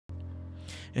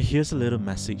And here's a little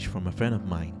message from a friend of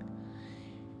mine.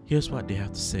 Here's what they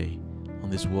have to say on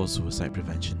this World Suicide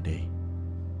Prevention Day.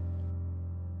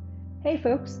 Hey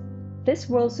folks, this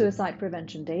World Suicide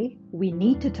Prevention Day, we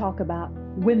need to talk about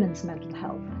women's mental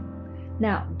health.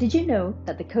 Now, did you know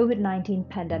that the COVID-19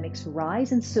 pandemic's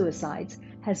rise in suicides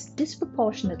has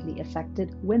disproportionately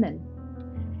affected women?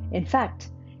 In fact,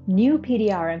 new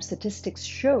PDRM statistics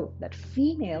show that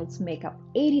females make up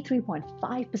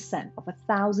 83.5% of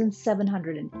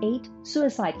 1,708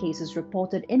 suicide cases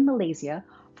reported in Malaysia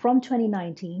from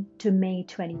 2019 to May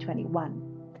 2021.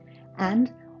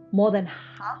 And more than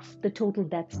half the total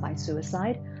deaths by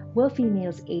suicide were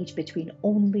females aged between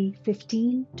only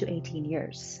 15 to 18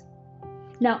 years.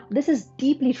 Now, this is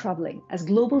deeply troubling as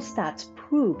global stats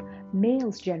prove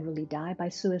males generally die by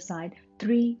suicide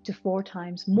 3 to 4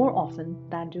 times more often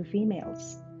than do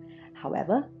females.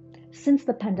 However, since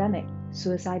the pandemic,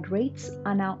 suicide rates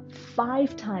are now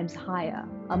 5 times higher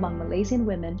among Malaysian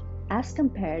women as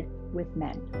compared with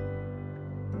men.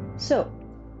 So,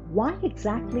 why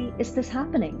exactly is this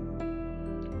happening?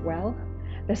 Well,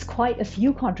 there's quite a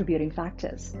few contributing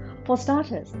factors. For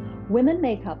starters, women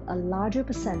make up a larger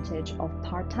percentage of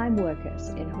part-time workers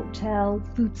in hotel,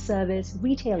 food service,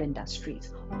 retail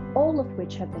industries, all of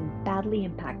which have been badly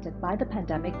impacted by the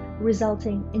pandemic,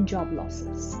 resulting in job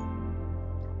losses.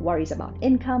 Worries about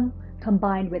income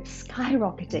combined with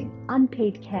skyrocketing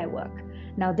unpaid care work.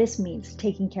 Now this means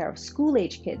taking care of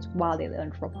school-age kids while they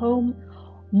learn from home,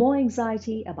 more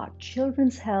anxiety about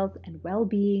children's health and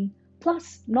well-being,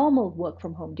 plus normal work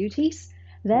from home duties.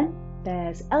 Then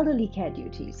there's elderly care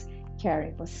duties,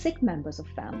 caring for sick members of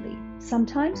family.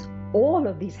 Sometimes all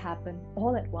of these happen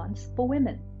all at once for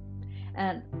women.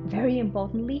 And very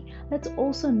importantly, let's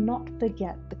also not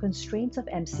forget the constraints of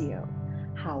MCO,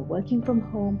 how working from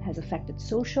home has affected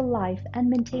social life and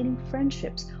maintaining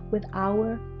friendships with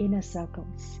our inner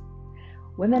circles.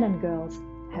 Women and girls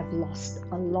have lost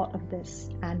a lot of this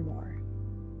and more.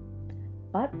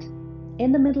 But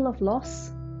in the middle of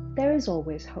loss, there is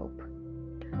always hope.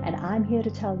 And I'm here to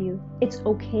tell you it's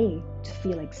okay to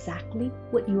feel exactly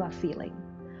what you are feeling.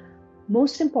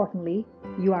 Most importantly,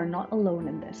 you are not alone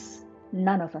in this.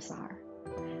 None of us are.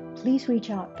 Please reach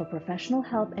out for professional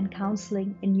help and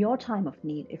counseling in your time of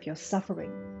need if you're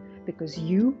suffering, because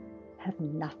you have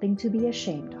nothing to be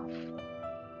ashamed of.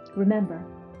 Remember,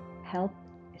 help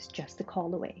is just a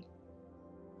call away.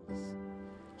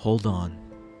 Hold on.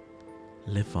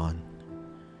 Live on.